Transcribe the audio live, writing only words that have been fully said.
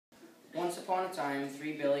Once upon a time,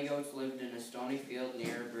 3 billy goats lived in a stony field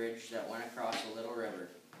near a bridge that went across a little river.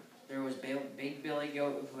 There was Big Billy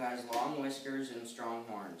Goat, who has long whiskers and strong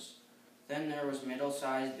horns. Then there was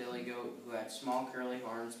Middle-sized Billy Goat, who had small curly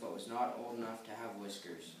horns but was not old enough to have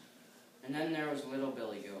whiskers. And then there was Little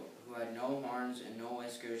Billy Goat, who had no horns and no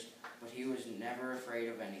whiskers, but he was never afraid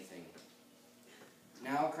of anything.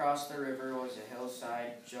 Now across the river was a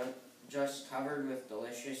hillside just covered with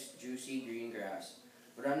delicious, juicy green grass.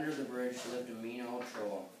 But under the bridge lived a mean old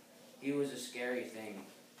troll. He was a scary thing,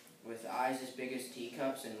 with eyes as big as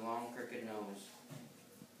teacups and long crooked nose.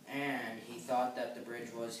 And he thought that the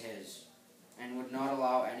bridge was his, and would not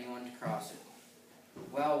allow anyone to cross it.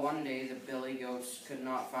 Well, one day the billy goats could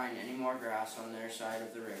not find any more grass on their side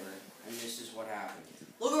of the river, and this is what happened.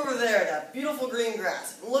 Look over there at that beautiful green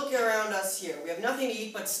grass, and look around us here. We have nothing to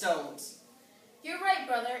eat but stones. You're right,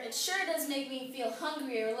 brother. It sure does make me feel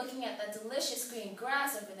hungrier looking at that delicious green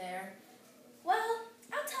grass over there. Well,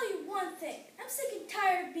 I'll tell you one thing. I'm sick and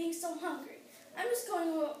tired of being so hungry. I'm just going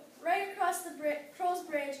to go right across the Crow's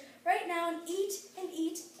Bridge right now and eat and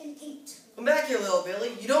eat and eat. Come back here, little Billy.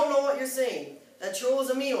 You don't know what you're saying. That troll is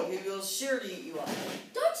a mean one who will sure to eat you up.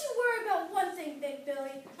 Don't you worry about one thing, Big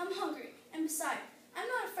Billy. I'm hungry. And besides, I'm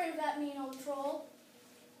not afraid of that mean old troll.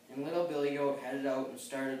 And Little Billy Goat headed out and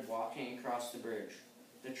started walking across the bridge.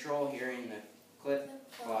 The troll, hearing the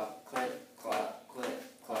clip-clop, clip-clop,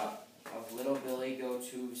 clip-clop of Little Billy Goat's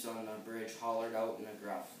hooves on the bridge, hollered out in a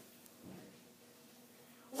gruff.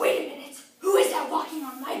 Wait a minute! Who is that walking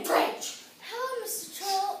on my bridge? Hello, Mr.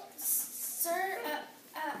 Troll. Sir,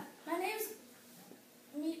 my name's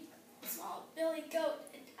Small Billy Goat,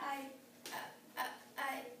 and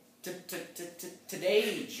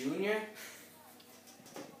Today, Junior?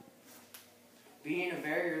 Being a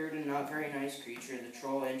very rude and not very nice creature, the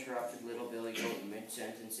troll interrupted Little Billy Goat in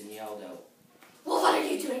mid-sentence and yelled out, Well, what are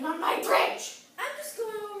you doing on my bridge? I'm just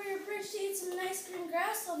going over your bridge to eat some nice green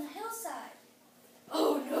grass on the hillside.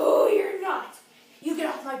 Oh, no, you're not. You get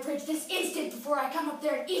off my bridge this instant before I come up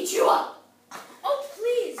there and eat you up. Oh,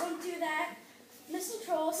 please don't do that. Mr.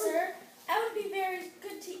 Troll, sir, I would be very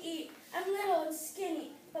good to eat. I'm little and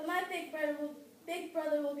skinny, but my big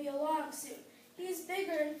brother will be along soon. He's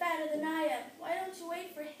bigger and fatter than I am. Why don't you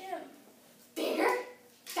wait for him? Bigger?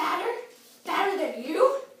 Fatter? Fatter than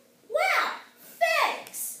you? Wow!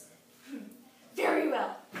 Thanks! Very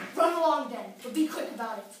well. Run along then, but be quick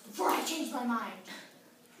about it before I change my mind.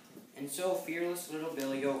 And so fearless Little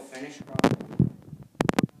Billy Goat finished crossing.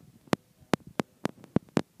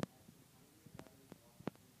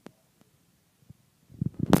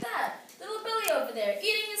 Dad, little Billy over there,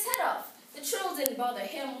 eating his head off. The troll didn't bother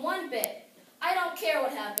him one bit. I don't care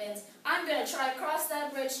what happens. I'm going to try to cross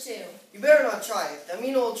that bridge too. You better not try it. That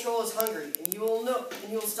mean old troll is hungry, and he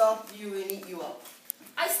will stop you and eat you up.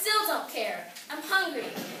 I still don't care. I'm hungry.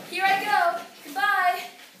 Here I go. Goodbye.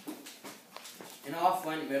 And off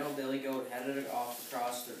went Little Billy Goat, headed off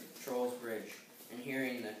across the troll's bridge, and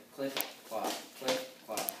hearing the clip-clop,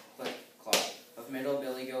 clip-clop, clip-clop of Middle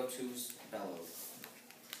Billy Goat's hooves bellowed.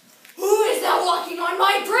 Who is that walking on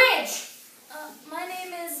my bridge? My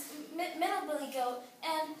name is Middle Billy Goat,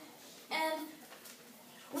 and...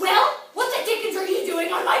 Well, what the dickens are you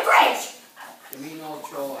doing on my bridge? The mean old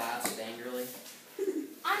troll asked angrily.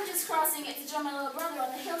 I'm just crossing it to join my little brother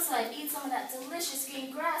on the hillside, eat some of that delicious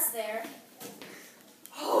green grass there.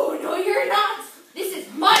 Oh, no, you're not. This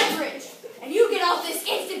is my bridge, and you get off this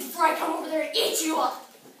instant before I come over there and eat you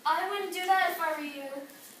up. I wouldn't do that if I were you.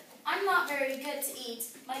 I'm not very good to eat.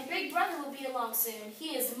 My big brother will be along soon.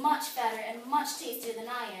 He is much fatter and much tastier than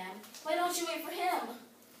I am. Why don't you wait for him?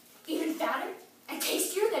 Even fatter and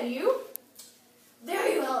tastier than you?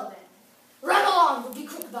 Very well, then. Run along, but be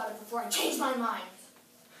quick about it before I change my mind.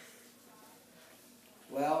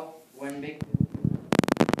 Well, when Big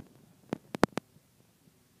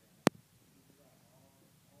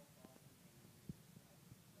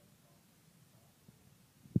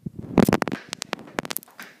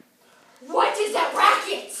What is that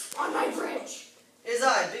racket on my bridge? It is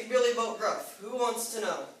I, Big Billy Boat Gruff. Who wants to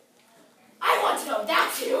know? I want to know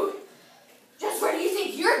that too. Just where do you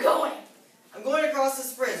think you're going? I'm going across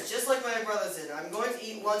this bridge, just like my brothers did. I'm going to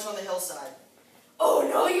eat lunch on the hillside. Oh,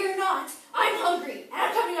 no, you're not. I'm hungry, and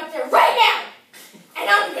I'm coming up there right now. And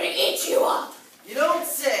I'm going to eat you up. You don't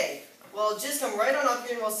say. Well, just come right on up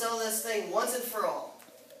here and we'll settle this thing once and for all.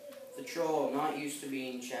 The troll, not used to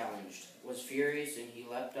being challenged, was furious, and he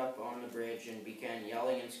leapt up on the bridge and began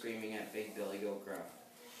yelling and screaming at Big Billy Goat Gruff.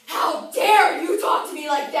 How dare you talk to me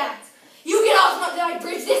like that? You get off my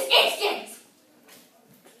bridge this instant!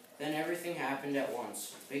 Then everything happened at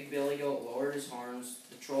once. Big Billy Goat lowered his horns,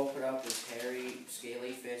 the troll put up his hairy,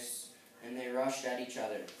 scaly fists, and they rushed at each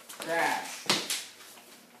other. Crash!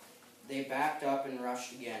 They backed up and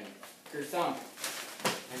rushed again. Kerthump!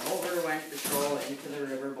 And over went the troll into the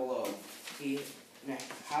river below.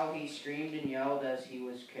 How he screamed and yelled as he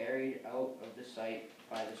was carried out of the sight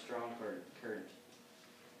by the strong current.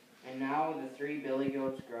 And now the three billy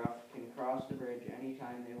goats Gruff can cross the bridge any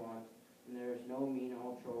time they want, and there is no mean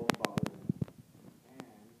old troll to bother.